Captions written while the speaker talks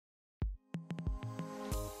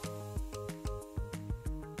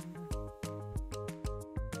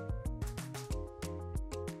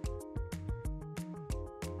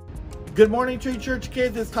Good morning, Tree Church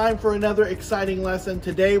kids. It's time for another exciting lesson.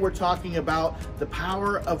 Today we're talking about the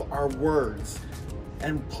power of our words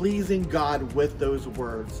and pleasing God with those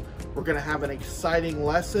words. We're going to have an exciting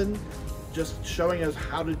lesson just showing us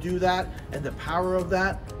how to do that and the power of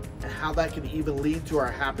that and how that can even lead to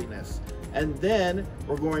our happiness. And then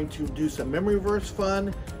we're going to do some memory verse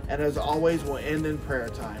fun, and as always, we'll end in prayer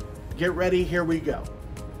time. Get ready, here we go.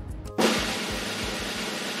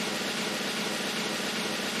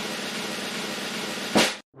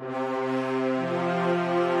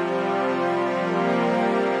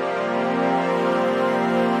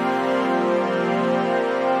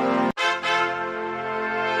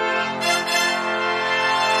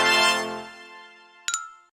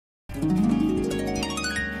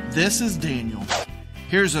 This is Daniel.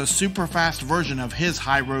 Here's a super fast version of his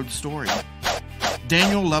high road story.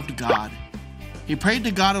 Daniel loved God. He prayed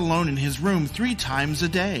to God alone in his room 3 times a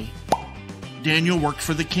day. Daniel worked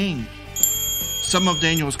for the king. Some of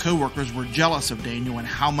Daniel's co-workers were jealous of Daniel and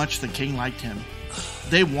how much the king liked him.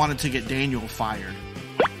 They wanted to get Daniel fired.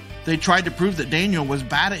 They tried to prove that Daniel was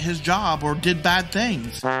bad at his job or did bad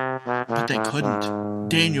things, but they couldn't.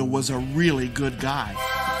 Daniel was a really good guy.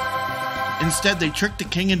 Instead, they tricked the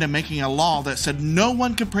king into making a law that said no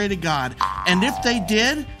one could pray to God, and if they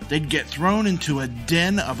did, they'd get thrown into a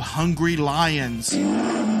den of hungry lions.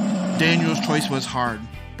 Daniel's choice was hard,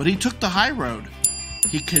 but he took the high road.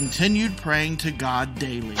 He continued praying to God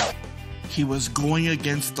daily. He was going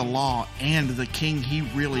against the law and the king he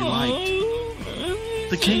really liked.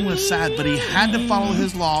 The king was sad, but he had to follow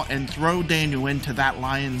his law and throw Daniel into that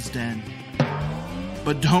lion's den.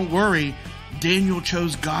 But don't worry, Daniel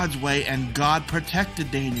chose God's way, and God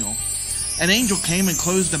protected Daniel. An angel came and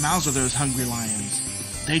closed the mouths of those hungry lions.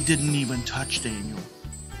 They didn't even touch Daniel.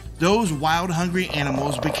 Those wild, hungry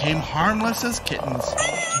animals became harmless as kittens.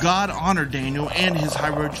 God honored Daniel and his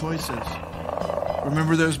high road choices.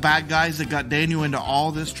 Remember those bad guys that got Daniel into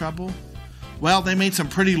all this trouble? Well, they made some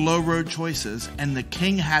pretty low road choices, and the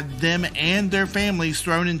king had them and their families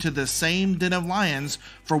thrown into the same den of lions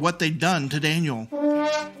for what they'd done to Daniel.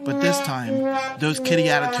 But this time, those kitty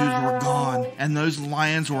attitudes were gone, and those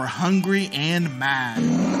lions were hungry and mad.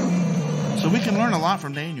 So we can learn a lot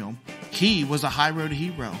from Daniel. He was a high road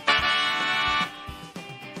hero.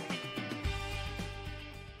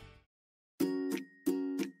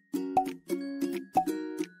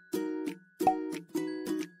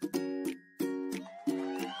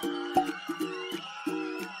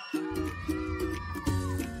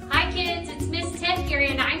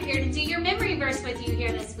 And I'm here to do your memory verse with you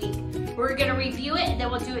here this week. We're going to review it and then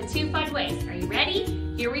we'll do it 2 fun ways. Are you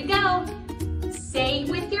ready? Here we go. Say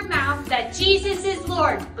with your mouth that Jesus is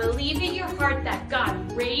Lord. Believe in your heart that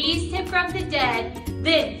God raised him from the dead.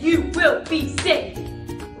 Then you will be saved.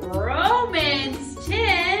 Romans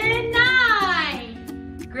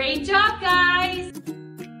 10:9. Great job, guys.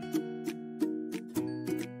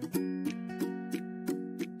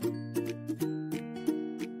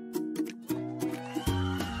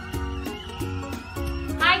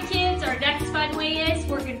 Our next fun way is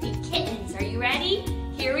we're going to be kittens. Are you ready?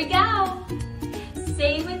 Here we go.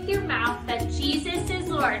 Say with your mouth that Jesus is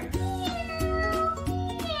Lord.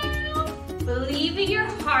 Believe in your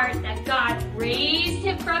heart that God raised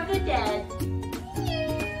him from the dead.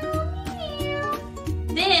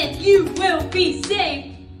 Then you will be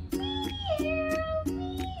saved.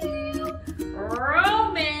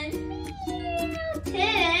 Romans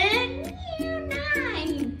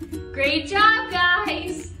 10:9. Great job,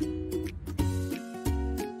 guys.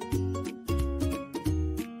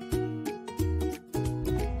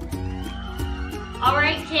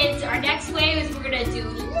 Alright kids, our next way is we're going to do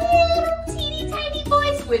little teeny tiny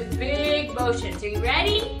voice with big motions. Are you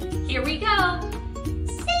ready? Here we go.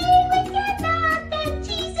 Say with your mouth that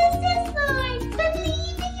Jesus is Lord.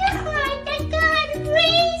 Believe in your heart that God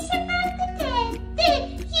raised him from the dead.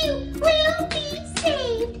 Then you will be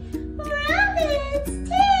saved. Romans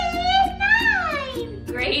 10:9.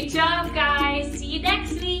 Great job, guys. See you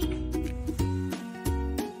next week.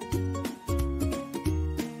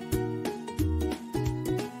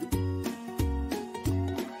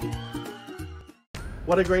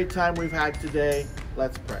 What a great time we've had today.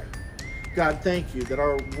 Let's pray. God, thank you that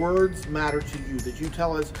our words matter to you, that you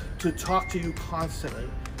tell us to talk to you constantly.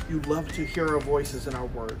 You love to hear our voices and our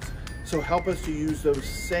words. So help us to use those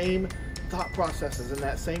same thought processes and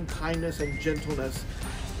that same kindness and gentleness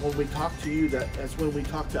when we talk to you as when we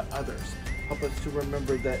talk to others. Help us to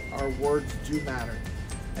remember that our words do matter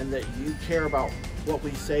and that you care about what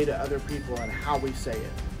we say to other people and how we say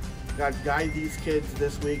it. God, guide these kids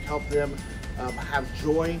this week. Help them have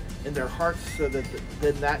joy in their hearts so that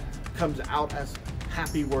then that comes out as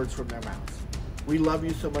happy words from their mouths. We love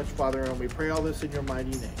you so much, Father, and we pray all this in your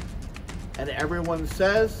mighty name. And everyone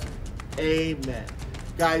says, amen.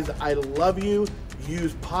 Guys, I love you.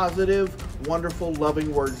 Use positive, wonderful,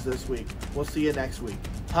 loving words this week. We'll see you next week.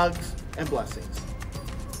 Hugs and blessings.